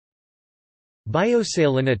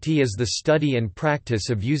Biosalinity is the study and practice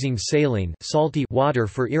of using saline salty water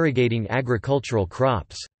for irrigating agricultural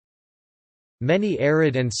crops. Many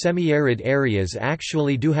arid and semi-arid areas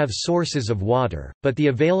actually do have sources of water, but the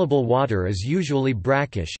available water is usually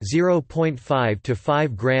brackish 0.5 to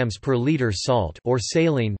 5 grams per liter salt or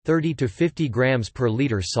saline 30 to 50 grams per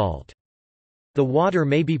liter salt. The water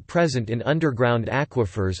may be present in underground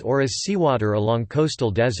aquifers or as seawater along coastal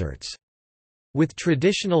deserts. With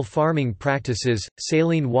traditional farming practices,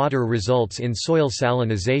 saline water results in soil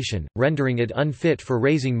salinization, rendering it unfit for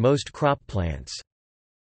raising most crop plants.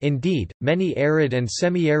 Indeed, many arid and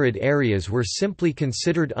semi-arid areas were simply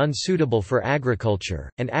considered unsuitable for agriculture,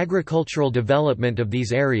 and agricultural development of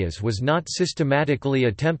these areas was not systematically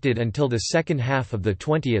attempted until the second half of the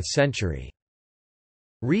 20th century.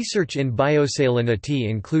 Research in biosalinity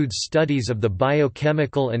includes studies of the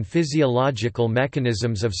biochemical and physiological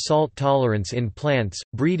mechanisms of salt tolerance in plants,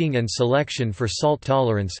 breeding and selection for salt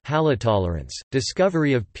tolerance, halotolerance,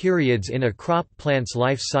 discovery of periods in a crop plant's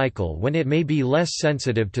life cycle when it may be less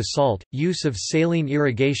sensitive to salt, use of saline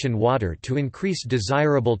irrigation water to increase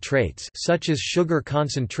desirable traits such as sugar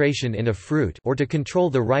concentration in a fruit or to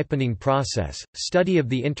control the ripening process, study of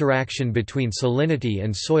the interaction between salinity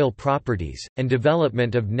and soil properties, and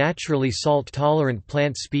development of naturally salt-tolerant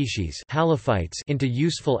plant species halophytes into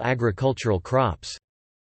useful agricultural crops.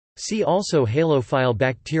 See also halophile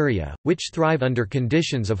bacteria, which thrive under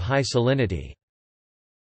conditions of high salinity.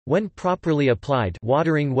 When properly applied,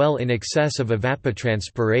 watering well in excess of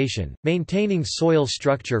evapotranspiration, maintaining soil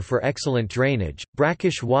structure for excellent drainage,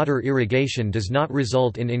 brackish water irrigation does not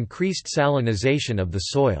result in increased salinization of the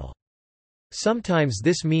soil. Sometimes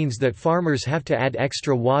this means that farmers have to add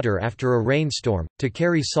extra water after a rainstorm, to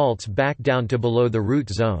carry salts back down to below the root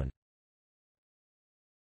zone.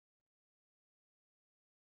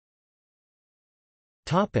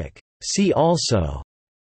 See also: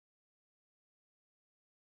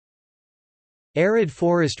 Arid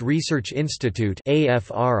Forest Research Institute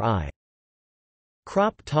 (AFRI),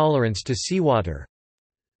 Crop tolerance to seawater,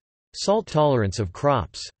 Salt tolerance of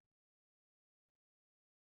crops.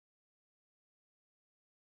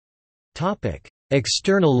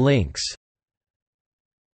 External links.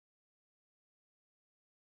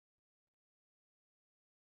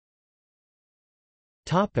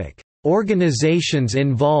 Organizations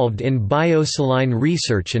involved in biosaline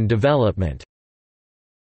research and development.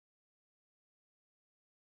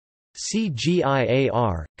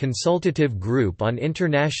 CGIAR, Consultative Group on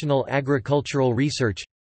International Agricultural Research.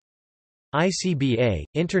 ICBA,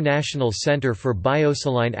 International Center for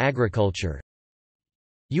Biosaline Agriculture.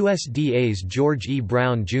 USDA's George E.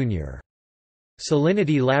 Brown, Jr.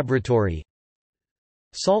 Salinity Laboratory.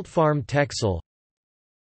 Salt Farm Texel.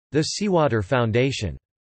 The Seawater Foundation.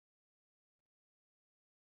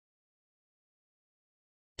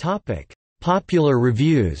 Popular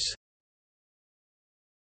reviews.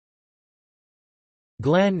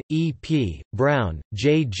 Glenn, E. P., Brown,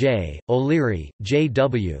 J. J., O'Leary, J.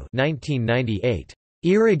 W. 1998.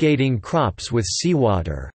 Irrigating Crops with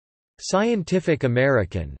Seawater. Scientific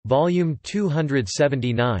American, Volume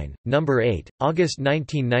 279, No. 8, August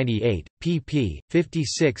 1998, pp.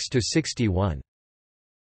 56–61.